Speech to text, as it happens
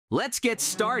Let's get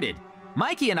started.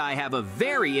 Mikey and I have a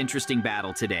very interesting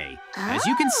battle today. As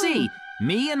you can see,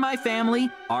 me and my family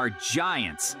are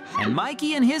giants, and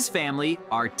Mikey and his family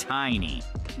are tiny.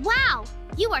 Wow,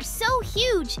 you are so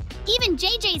huge. Even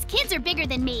JJ's kids are bigger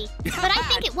than me. But I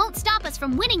think it won't stop us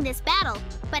from winning this battle.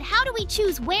 But how do we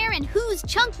choose where and whose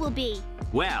chunk will be?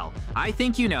 Well, I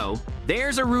think you know.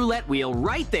 There's a roulette wheel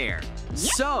right there. Yep.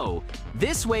 So,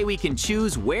 this way we can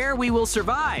choose where we will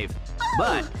survive.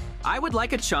 But I would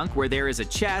like a chunk where there is a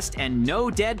chest and no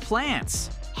dead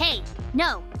plants. Hey,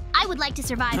 no, I would like to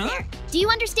survive there. Do you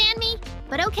understand me?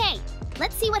 But okay,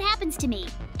 let's see what happens to me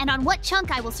and on what chunk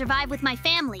I will survive with my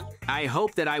family. I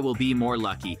hope that I will be more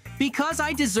lucky because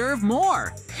I deserve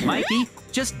more. Mikey,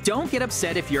 just don't get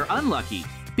upset if you're unlucky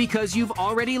because you've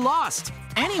already lost.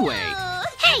 Anyway.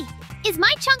 Hey, is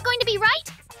my chunk going to be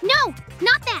right? No,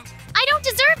 not that. I don't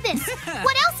deserve this.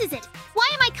 What else is it? Why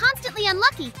am I constantly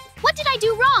unlucky? What did I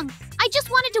do wrong? I just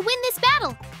wanted to win this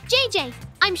battle. JJ,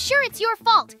 I'm sure it's your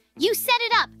fault. You set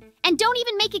it up. And don't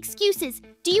even make excuses.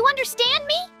 Do you understand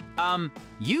me?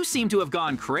 You seem to have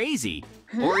gone crazy.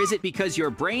 Or is it because your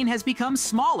brain has become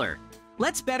smaller?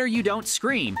 Let's better you don't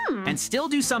scream and still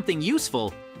do something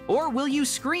useful. Or will you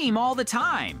scream all the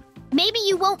time? Maybe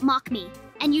you won't mock me.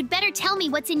 And you'd better tell me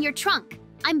what's in your trunk.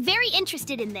 I'm very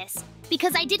interested in this.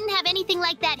 Because I didn't have anything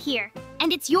like that here.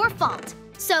 And it's your fault.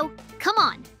 So, come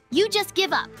on. You just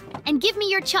give up. And give me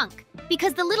your chunk.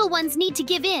 Because the little ones need to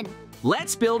give in.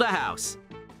 Let's build a house.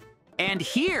 And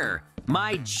here,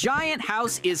 my giant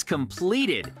house is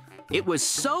completed. It was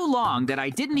so long that I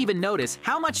didn't even notice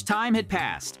how much time had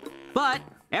passed. But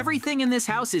everything in this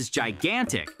house is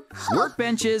gigantic.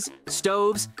 Workbenches,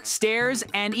 stoves, stairs,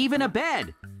 and even a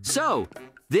bed. So,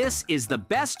 this is the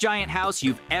best giant house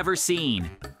you've ever seen.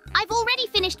 I've already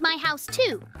finished my house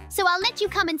too, so I'll let you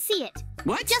come and see it.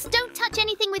 What? Just don't touch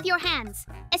anything with your hands,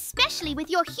 especially with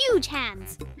your huge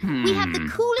hands. We have the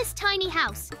coolest tiny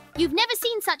house. You've never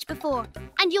seen such before,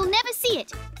 and you'll never see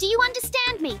it. Do you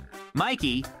understand me?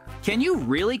 Mikey, can you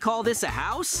really call this a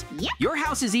house? Yep. Your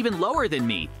house is even lower than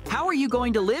me. How are you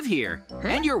going to live here?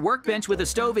 And your workbench with a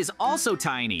stove is also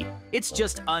tiny. It's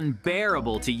just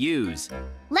unbearable to use.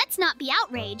 Let's not be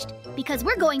outraged, because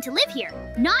we're going to live here,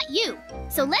 not you.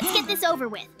 So let's get this over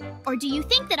with. Or do you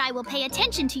think that I will pay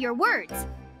attention to your words?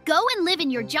 Go and live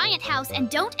in your giant house and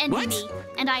don't envy me,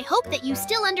 and I hope that you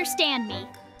still understand me.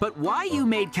 But why you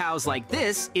made cows like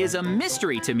this is a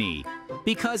mystery to me.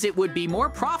 Because it would be more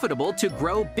profitable to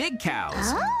grow big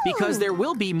cows. Because there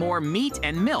will be more meat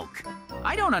and milk.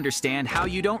 I don't understand how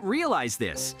you don't realize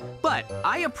this, but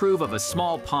I approve of a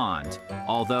small pond,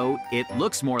 although it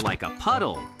looks more like a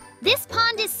puddle. This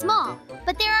pond is small,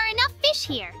 but there are enough fish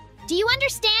here. Do you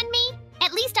understand me?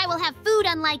 At least I will have food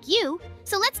unlike you,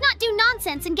 so let's not do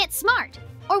nonsense and get smart.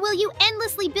 Or will you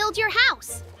endlessly build your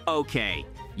house? Okay,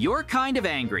 you're kind of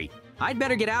angry. I'd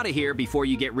better get out of here before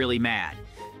you get really mad.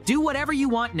 Do whatever you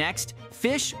want next,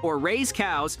 fish or raise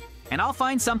cows, and I'll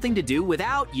find something to do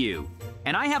without you.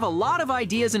 And I have a lot of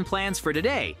ideas and plans for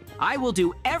today. I will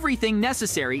do everything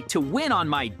necessary to win on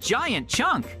my giant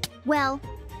chunk. Well,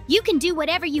 you can do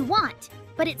whatever you want,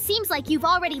 but it seems like you've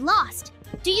already lost.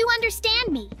 Do you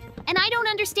understand me? And I don't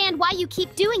understand why you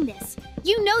keep doing this.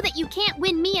 You know that you can't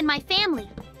win me and my family.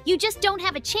 You just don't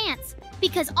have a chance,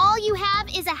 because all you have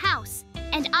is a house,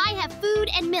 and I have food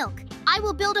and milk. I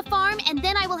will build a farm, and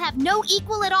then I will have no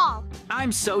equal at all.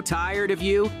 I'm so tired of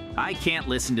you. I can't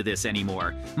listen to this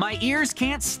anymore. My ears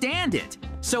can't stand it.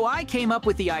 So I came up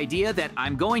with the idea that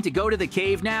I'm going to go to the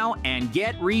cave now and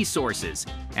get resources.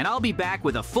 And I'll be back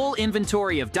with a full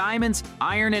inventory of diamonds,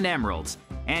 iron, and emeralds.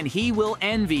 And he will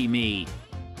envy me.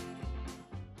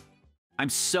 I'm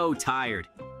so tired.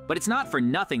 But it's not for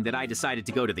nothing that I decided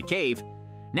to go to the cave.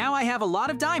 Now I have a lot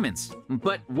of diamonds.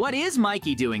 But what is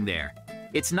Mikey doing there?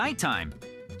 It's nighttime.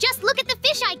 Just look at the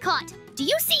fish I caught. Do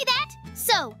you see that?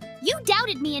 So, you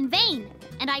doubted me in vain,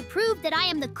 and I proved that I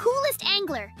am the coolest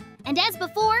angler. And as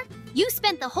before, you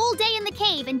spent the whole day in the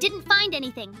cave and didn't find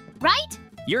anything, right?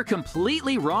 You're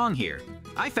completely wrong here.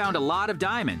 I found a lot of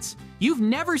diamonds. You've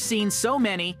never seen so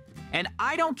many, and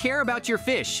I don't care about your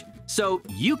fish, so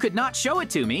you could not show it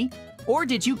to me. Or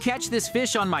did you catch this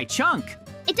fish on my chunk?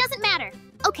 It doesn't matter.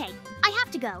 Okay, I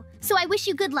have to go, so I wish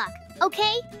you good luck,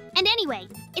 okay? And anyway,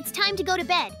 it's time to go to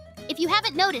bed. If you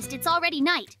haven't noticed, it's already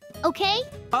night, okay?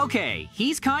 Okay,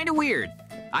 he's kinda weird.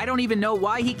 I don't even know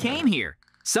why he came here.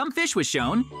 Some fish was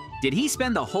shown. Did he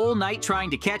spend the whole night trying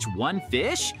to catch one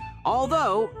fish?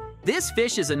 Although, this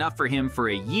fish is enough for him for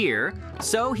a year,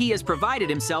 so he has provided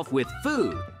himself with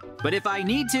food. But if I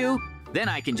need to, then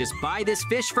I can just buy this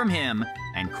fish from him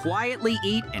and quietly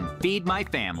eat and feed my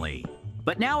family.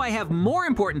 But now I have more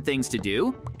important things to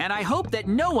do, and I hope that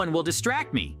no one will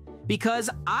distract me, because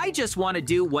I just want to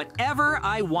do whatever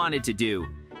I wanted to do.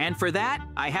 And for that,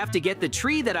 I have to get the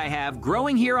tree that I have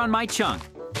growing here on my chunk.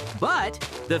 But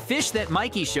the fish that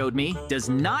Mikey showed me does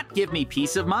not give me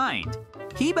peace of mind.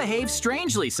 He behaves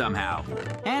strangely somehow,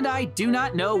 and I do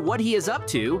not know what he is up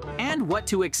to and what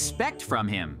to expect from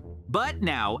him. But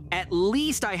now, at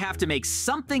least I have to make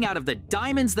something out of the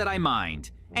diamonds that I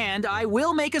mined. And I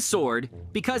will make a sword,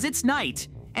 because it's night,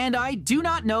 and I do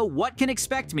not know what can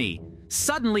expect me.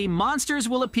 Suddenly, monsters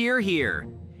will appear here.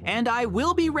 And I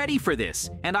will be ready for this,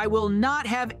 and I will not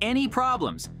have any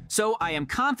problems. So I am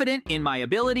confident in my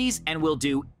abilities and will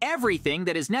do everything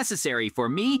that is necessary for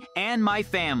me and my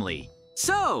family.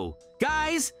 So,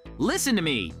 guys, listen to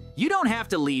me. You don't have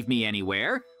to leave me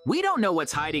anywhere. We don't know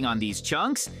what's hiding on these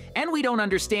chunks, and we don't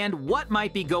understand what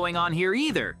might be going on here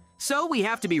either. So we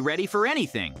have to be ready for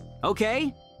anything,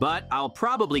 okay? But I'll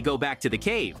probably go back to the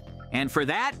cave. And for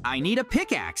that, I need a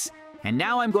pickaxe. And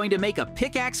now I'm going to make a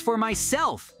pickaxe for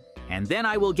myself. And then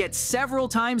I will get several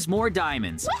times more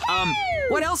diamonds.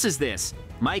 What else is this?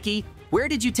 Mikey, where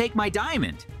did you take my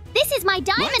diamond? This is my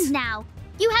diamond now.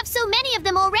 You have so many of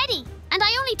them already, and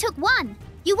I only took one.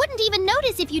 You wouldn't even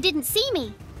notice if you didn't see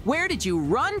me. Where did you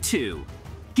run to?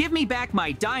 Give me back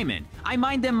my diamond. I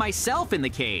mined them myself in the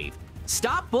cave.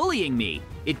 Stop bullying me.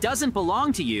 It doesn't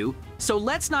belong to you, so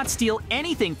let's not steal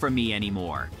anything from me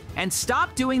anymore. And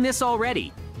stop doing this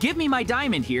already. Give me my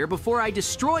diamond here before I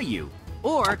destroy you.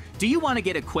 Or do you want to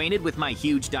get acquainted with my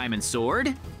huge diamond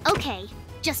sword? Okay,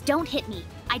 just don't hit me.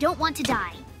 I don't want to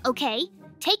die, okay?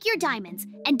 Take your diamonds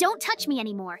and don't touch me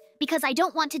anymore because I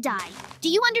don't want to die. Do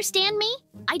you understand me?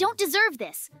 I don't deserve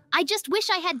this. I just wish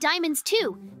I had diamonds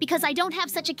too because I don't have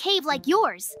such a cave like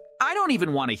yours. I don't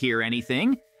even want to hear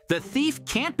anything. The thief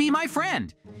can't be my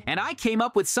friend. And I came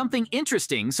up with something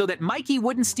interesting so that Mikey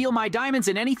wouldn't steal my diamonds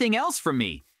and anything else from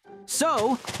me.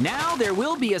 So, now there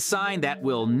will be a sign that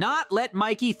will not let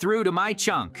Mikey through to my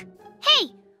chunk. Hey,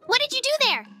 what did you do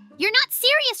there? You're not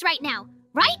serious right now,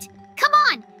 right? Come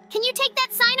on, can you take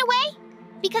that sign away?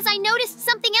 Because I noticed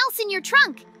something else in your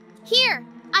trunk. Here,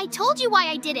 I told you why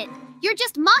I did it. You're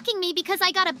just mocking me because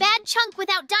I got a bad chunk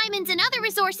without diamonds and other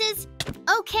resources.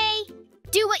 Okay,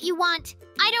 do what you want.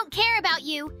 I don't care about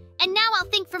you. And now I'll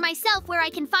think for myself where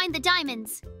I can find the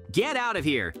diamonds. Get out of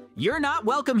here. You're not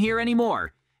welcome here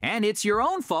anymore. And it's your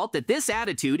own fault that this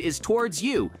attitude is towards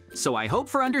you, so I hope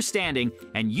for understanding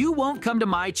and you won't come to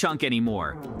my chunk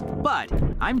anymore. But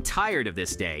I'm tired of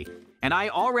this day, and I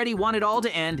already want it all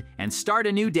to end and start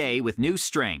a new day with new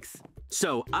strength.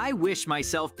 So I wish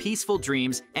myself peaceful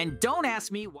dreams, and don't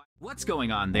ask me what's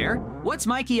going on there. What's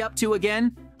Mikey up to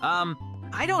again?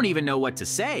 I don't even know what to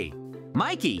say.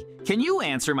 Mikey, can you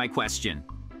answer my question?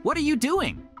 What are you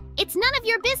doing? It's none of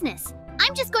your business.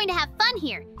 I'm just going to have fun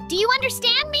here. Do you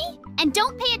understand me? And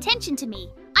don't pay attention to me.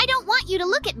 I don't want you to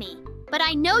look at me, but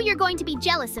I know you're going to be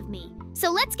jealous of me. So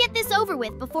let's get this over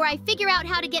with before I figure out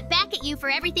how to get back at you for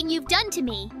everything you've done to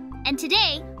me. And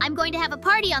today, I'm going to have a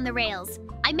party on the rails.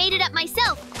 I made it up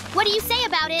myself. What do you say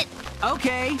about it?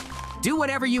 Okay, do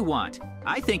whatever you want.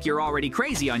 I think you're already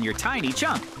crazy on your tiny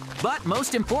chunk. But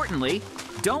most importantly,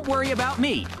 don't worry about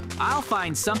me. I'll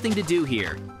find something to do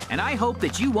here. And I hope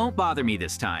that you won't bother me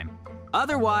this time.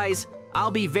 Otherwise,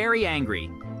 I'll be very angry.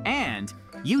 And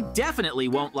you definitely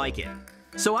won't like it.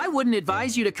 So I wouldn't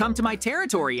advise you to come to my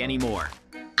territory anymore.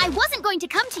 I wasn't going to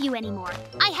come to you anymore.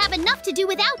 I have enough to do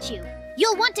without you.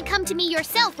 You'll want to come to me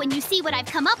yourself when you see what I've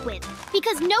come up with,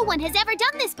 because no one has ever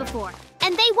done this before,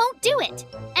 and they won't do it.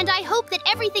 And I hope that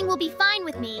everything will be fine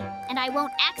with me, and I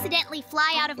won't accidentally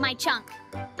fly out of my chunk.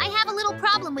 I have a little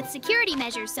problem with security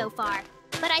measures so far,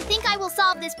 but I think I will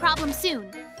solve this problem soon.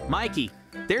 Mikey,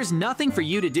 there's nothing for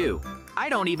you to do. I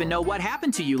don't even know what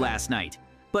happened to you last night,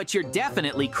 but you're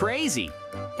definitely crazy.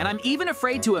 And I'm even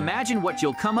afraid to imagine what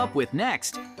you'll come up with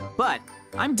next. But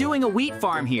I'm doing a wheat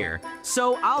farm here,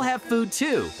 so I'll have food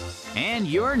too. And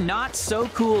you're not so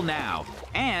cool now.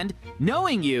 And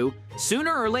knowing you,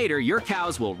 sooner or later your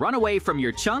cows will run away from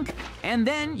your chunk, and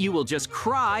then you will just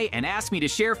cry and ask me to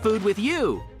share food with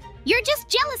you. You're just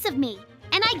jealous of me,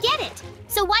 and I get it.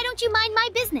 So why don't you mind my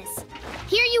business?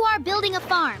 Here you are building a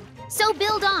farm, so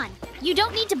build on. You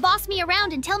don't need to boss me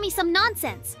around and tell me some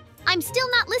nonsense. I'm still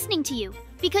not listening to you,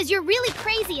 because you're really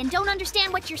crazy and don't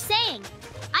understand what you're saying.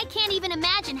 I can't even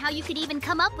imagine how you could even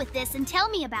come up with this and tell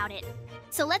me about it.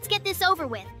 So let's get this over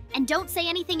with, and don't say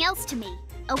anything else to me,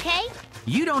 okay?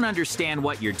 You don't understand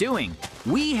what you're doing.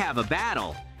 We have a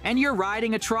battle, and you're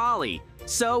riding a trolley.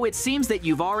 So it seems that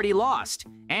you've already lost,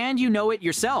 and you know it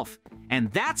yourself.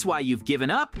 And that's why you've given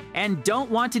up and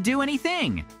don't want to do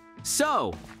anything.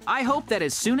 So, I hope that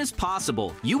as soon as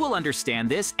possible, you will understand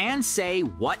this and say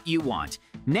what you want.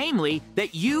 Namely,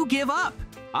 that you give up.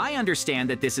 I understand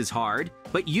that this is hard,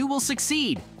 but you will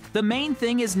succeed. The main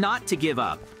thing is not to give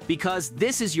up, because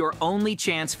this is your only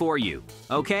chance for you,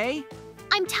 okay?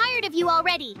 I'm tired of you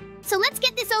already, so let's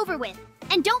get this over with.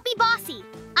 And don't be bossy.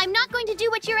 I'm not going to do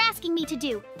what you're asking me to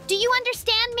do. Do you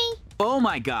understand me? Oh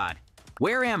my god.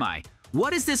 Where am I?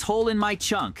 What is this hole in my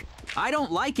chunk? I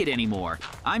don't like it anymore.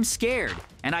 I'm scared,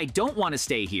 and I don't want to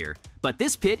stay here. But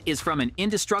this pit is from an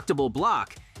indestructible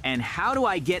block, and how do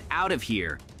I get out of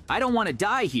here? I don't want to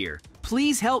die here.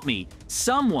 Please help me,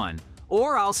 someone,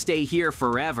 or I'll stay here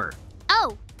forever.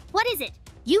 Oh, what is it?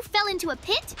 You fell into a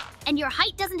pit, and your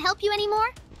height doesn't help you anymore?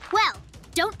 Well,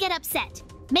 don't get upset.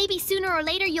 Maybe sooner or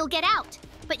later you'll get out,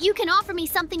 but you can offer me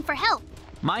something for help.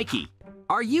 Mikey,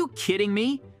 are you kidding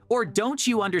me? Or don't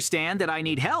you understand that I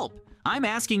need help? I'm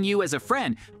asking you as a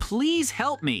friend, please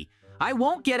help me. I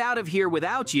won't get out of here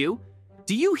without you.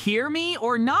 Do you hear me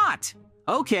or not?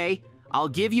 Okay, I'll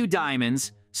give you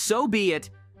diamonds, so be it,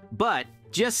 but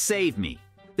just save me.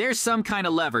 There's some kind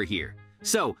of lever here.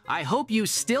 So I hope you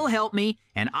still help me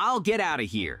and I'll get out of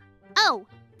here. Oh,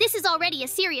 this is already a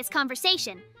serious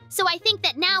conversation, so I think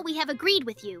that now we have agreed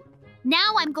with you.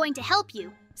 Now I'm going to help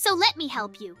you, so let me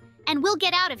help you, and we'll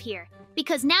get out of here,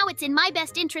 because now it's in my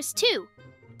best interest too.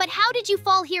 But how did you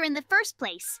fall here in the first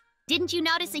place? Didn't you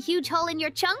notice a huge hole in your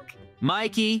chunk?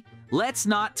 Mikey, let's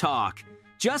not talk.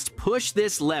 Just push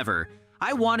this lever.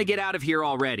 I want to get out of here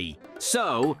already.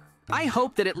 So, I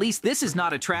hope that at least this is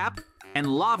not a trap, and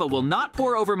lava will not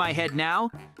pour over my head now.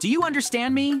 Do you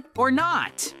understand me or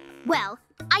not? Well,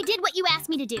 I did what you asked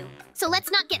me to do, so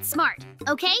let's not get smart,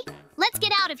 okay? Let's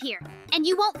get out of here, and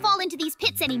you won't fall into these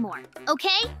pits anymore,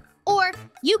 okay? Or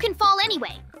you can fall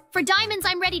anyway. For diamonds,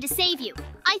 I'm ready to save you.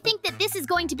 I think that this is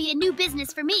going to be a new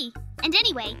business for me. And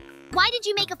anyway, why did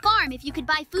you make a farm if you could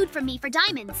buy food from me for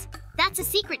diamonds? That's a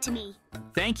secret to me.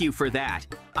 Thank you for that.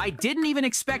 I didn't even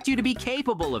expect you to be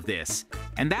capable of this.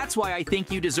 And that's why I think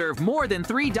you deserve more than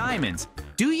 3 diamonds.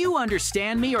 Do you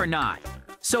understand me or not?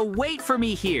 So wait for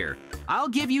me here. I'll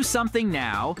give you something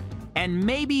now, and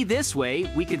maybe this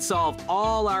way we can solve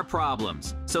all our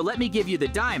problems. So let me give you the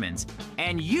diamonds,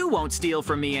 and you won't steal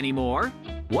from me anymore.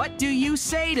 What do you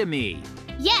say to me?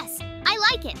 Yes, I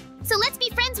like it. So let's be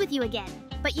friends with you again.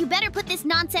 But you better put this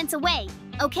nonsense away,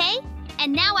 okay?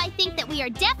 And now I think that we are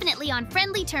definitely on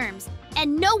friendly terms,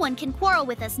 and no one can quarrel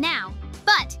with us now.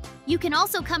 But you can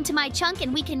also come to my chunk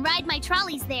and we can ride my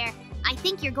trolleys there. I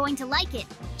think you're going to like it.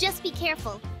 Just be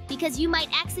careful, because you might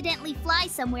accidentally fly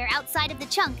somewhere outside of the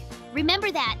chunk.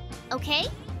 Remember that, okay?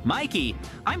 Mikey,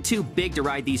 I'm too big to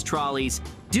ride these trolleys.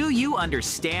 Do you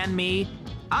understand me?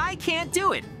 I can't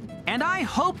do it. And I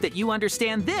hope that you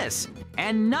understand this.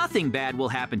 And nothing bad will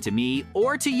happen to me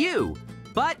or to you.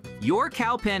 But your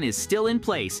cow pen is still in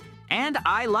place, and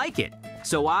I like it.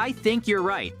 So I think you're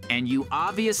right, and you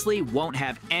obviously won't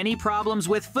have any problems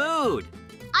with food.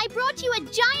 I brought you a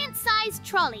giant-sized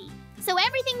trolley, so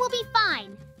everything will be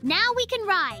fine. Now we can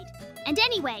ride. And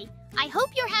anyway, I hope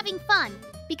you're having fun,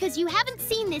 because you haven't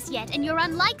seen this yet and you're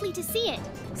unlikely to see it.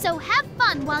 So have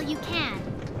fun while you can.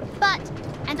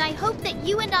 And I hope that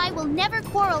you and I will never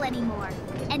quarrel anymore.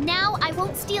 And now I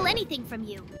won't steal anything from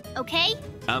you, okay?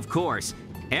 Of course.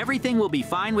 Everything will be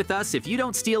fine with us if you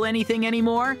don't steal anything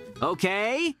anymore,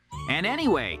 okay? And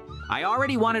anyway, I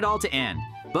already want it all to end.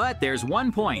 But there's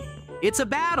one point. It's a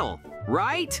battle,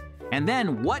 right? And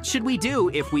then what should we do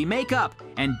if we make up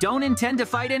and don't intend to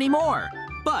fight anymore?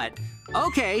 But,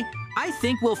 okay, I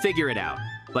think we'll figure it out.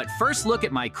 But first look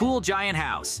at my cool giant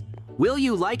house. Will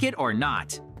you like it or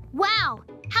not? Wow,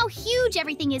 how huge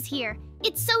everything is here.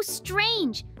 It's so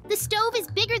strange. The stove is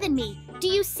bigger than me. Do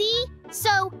you see?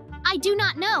 So, I do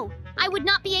not know. I would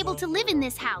not be able to live in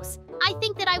this house. I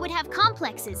think that I would have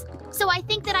complexes. So I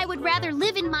think that I would rather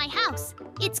live in my house.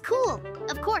 It's cool,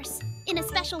 of course, in a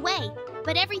special way.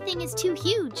 But everything is too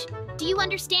huge. Do you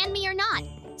understand me or not?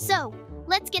 So,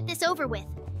 let's get this over with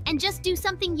and just do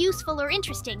something useful or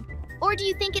interesting. Or do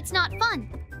you think it's not fun?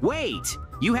 Wait,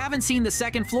 you haven't seen the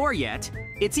second floor yet.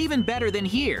 It's even better than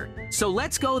here, so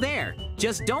let's go there.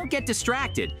 Just don't get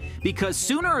distracted, because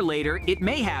sooner or later it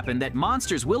may happen that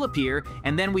monsters will appear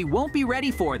and then we won't be ready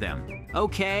for them,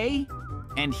 okay?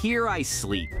 And here I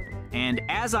sleep. And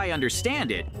as I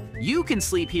understand it, you can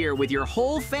sleep here with your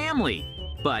whole family.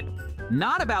 But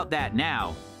not about that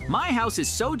now. My house is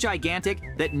so gigantic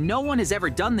that no one has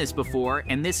ever done this before,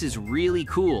 and this is really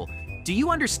cool. Do you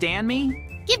understand me?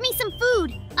 Give me some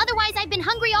food, otherwise I've been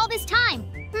hungry all this time.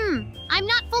 I'm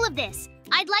not full of this.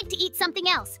 I'd like to eat something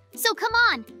else. So come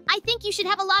on, I think you should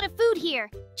have a lot of food here.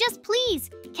 Just please,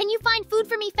 can you find food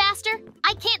for me faster?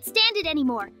 I can't stand it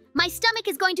anymore. My stomach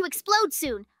is going to explode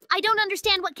soon. I don't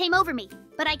understand what came over me,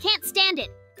 but I can't stand it.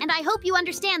 And I hope you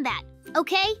understand that,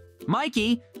 okay?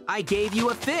 Mikey, I gave you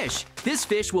a fish. This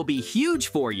fish will be huge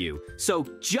for you, so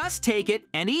just take it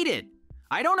and eat it.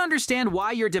 I don't understand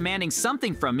why you're demanding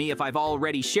something from me if I've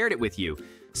already shared it with you.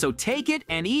 So take it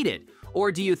and eat it.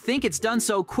 Or do you think it's done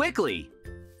so quickly?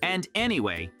 And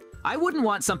anyway, I wouldn't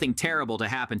want something terrible to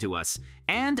happen to us,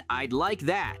 and I'd like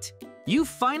that. You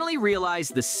finally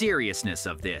realized the seriousness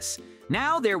of this.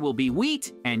 Now there will be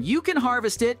wheat, and you can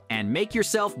harvest it and make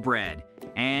yourself bread,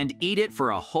 and eat it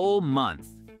for a whole month.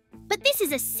 But this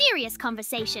is a serious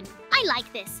conversation. I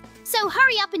like this. So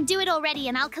hurry up and do it already,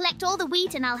 and I'll collect all the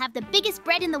wheat and I'll have the biggest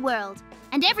bread in the world.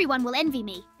 And everyone will envy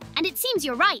me. And it seems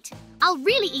you're right. I'll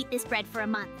really eat this bread for a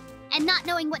month, and not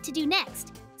knowing what to do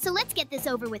next. So let's get this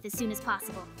over with as soon as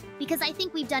possible, because I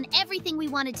think we've done everything we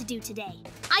wanted to do today.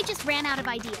 I just ran out of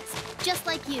ideas, just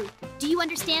like you. Do you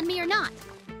understand me or not?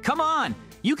 Come on!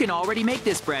 You can already make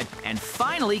this bread and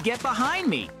finally get behind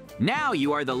me! Now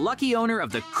you are the lucky owner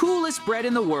of the coolest bread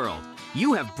in the world.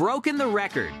 You have broken the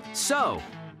record. So,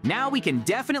 now we can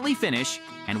definitely finish,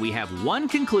 and we have one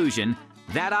conclusion,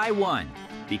 that I won.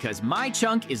 Because my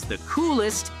chunk is the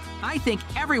coolest, I think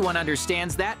everyone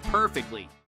understands that perfectly.